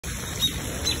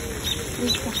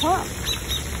There's the hawk.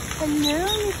 Hello,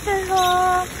 Mr.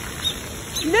 Hawk.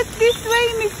 Look this way,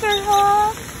 Mr.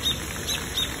 Hawk.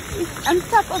 It's on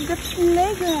top of the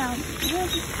playground. Where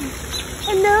is he?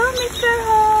 Hello, Mr.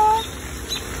 Hawk.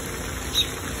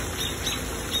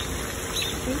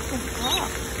 There's the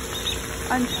hawk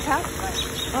on top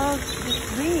of the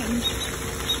swing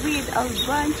with a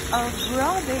bunch of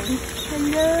robins.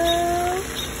 Hello.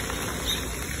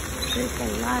 There's a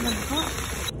lot of hawks.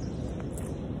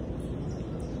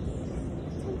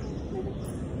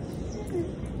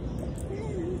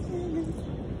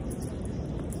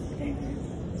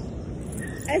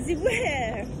 As you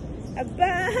wear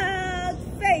about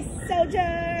face,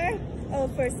 soldier. Oh,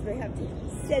 first we have to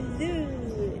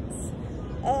salute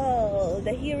all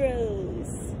the heroes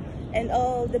and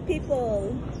all the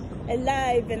people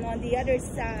alive and on the other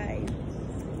side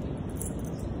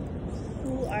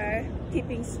who are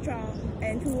keeping strong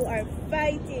and who are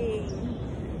fighting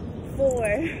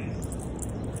for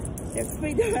their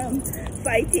freedom,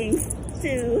 fighting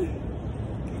to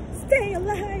stay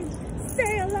alive,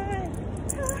 stay alive.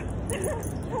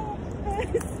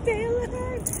 Stay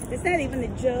alive. It's not even a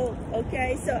joke,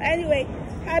 okay? So anyway,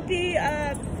 happy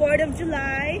 4th of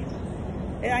July.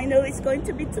 I know it's going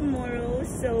to be tomorrow,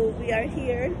 so we are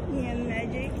here in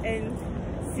Magic, and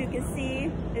as you can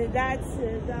see, that's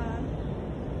the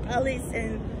Alice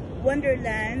in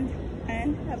Wonderland.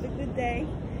 And have a good day.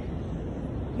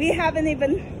 We haven't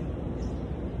even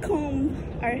combed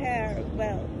our hair.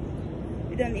 Well,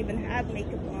 we don't even have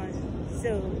makeup on,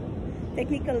 so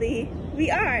technically,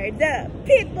 we are the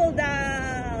Pitbull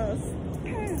dolls.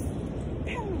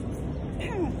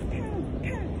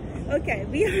 Okay,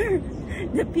 we are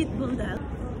the Pitbull dolls.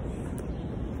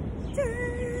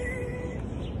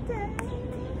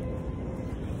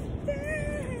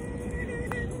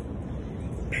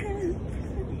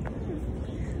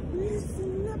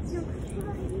 Listen up, your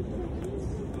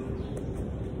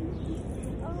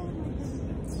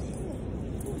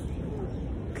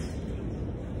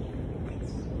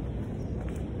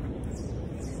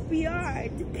We are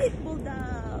the Pitbull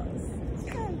dolls.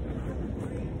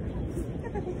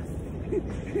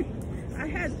 I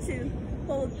had to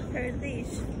hold her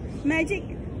leash. Magic,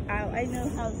 oh, I know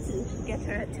how to get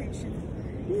her attention.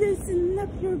 Listen up,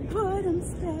 your bottom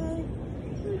stay.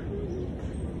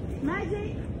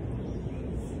 Magic,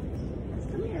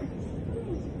 come here.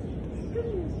 Come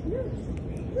here. Look.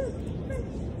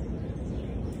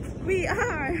 We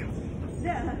are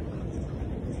the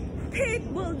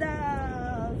Pitbull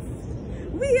dolls.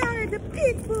 We are the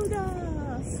Pitbull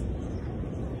dolls.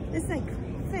 It's like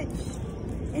fetch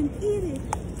and eat it.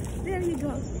 There you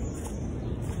go.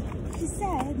 She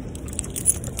said,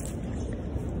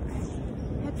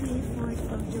 happy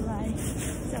 4th of July.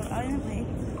 So anyway,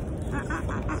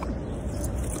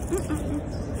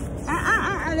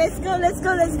 let's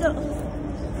go.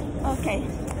 Okay,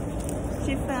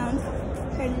 she found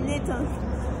her little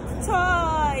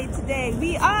toy today.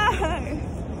 We are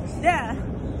the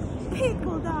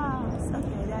Pitbull dolls.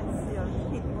 Okay, that's your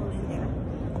Pitbull in there.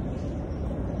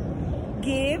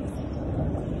 Give?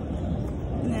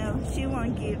 No, she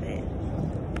won't give it.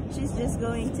 She's just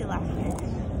going to laugh at it.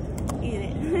 Eat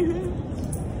it.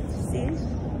 See?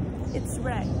 It's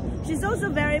right. She's also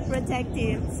very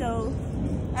protective, so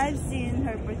I've seen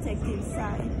her protective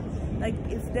side. Like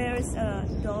if there's a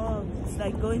dog, it's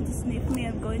like going to sniff me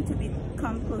and going to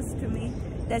come close to me,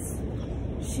 that's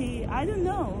she, I don't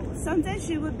know. Sometimes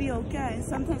she would be okay, and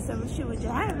sometimes she would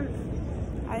just, anyway,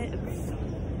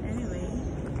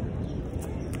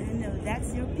 I don't know,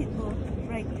 that's your Pitbull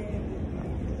right there.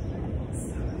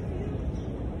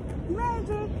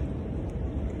 Magic!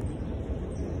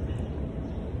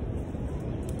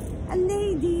 A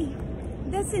lady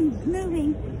doesn't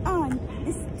moving on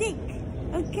the stick,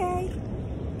 okay?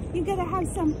 You gotta have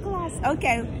some class.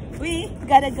 Okay, we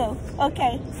gotta go.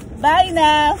 Okay, bye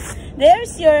now.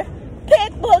 There's your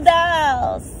Pitbull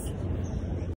dolls.